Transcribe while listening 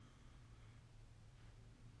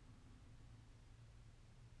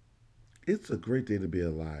It's a great day to be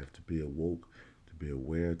alive, to be awoke, to be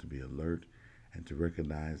aware, to be alert, and to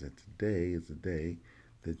recognize that today is a day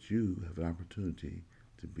that you have an opportunity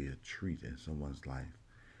to be a treat in someone's life.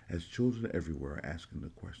 As children everywhere are asking the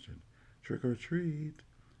question, trick or treat,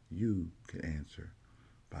 you can answer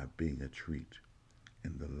by being a treat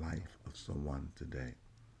in the life of someone today.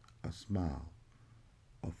 A smile,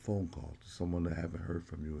 a phone call to someone that haven't heard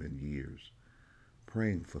from you in years,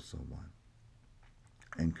 praying for someone,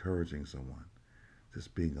 encouraging someone,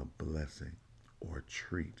 just being a blessing or a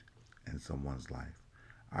treat in someone's life.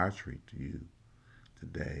 Our treat to you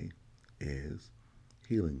today is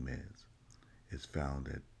Healing Meds. It's found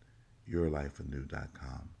at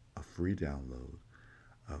yourlifeanew.com, a free download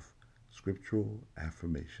of scriptural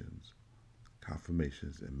affirmations,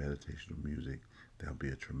 confirmations, and meditational music that'll be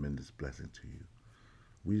a tremendous blessing to you.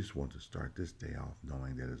 We just want to start this day off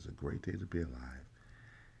knowing that it's a great day to be alive,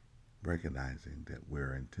 recognizing that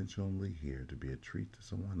we're intentionally here to be a treat to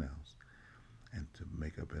someone else, and to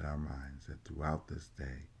make up in our minds that throughout this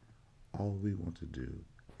day, all we want to do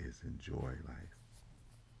is enjoy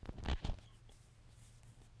life.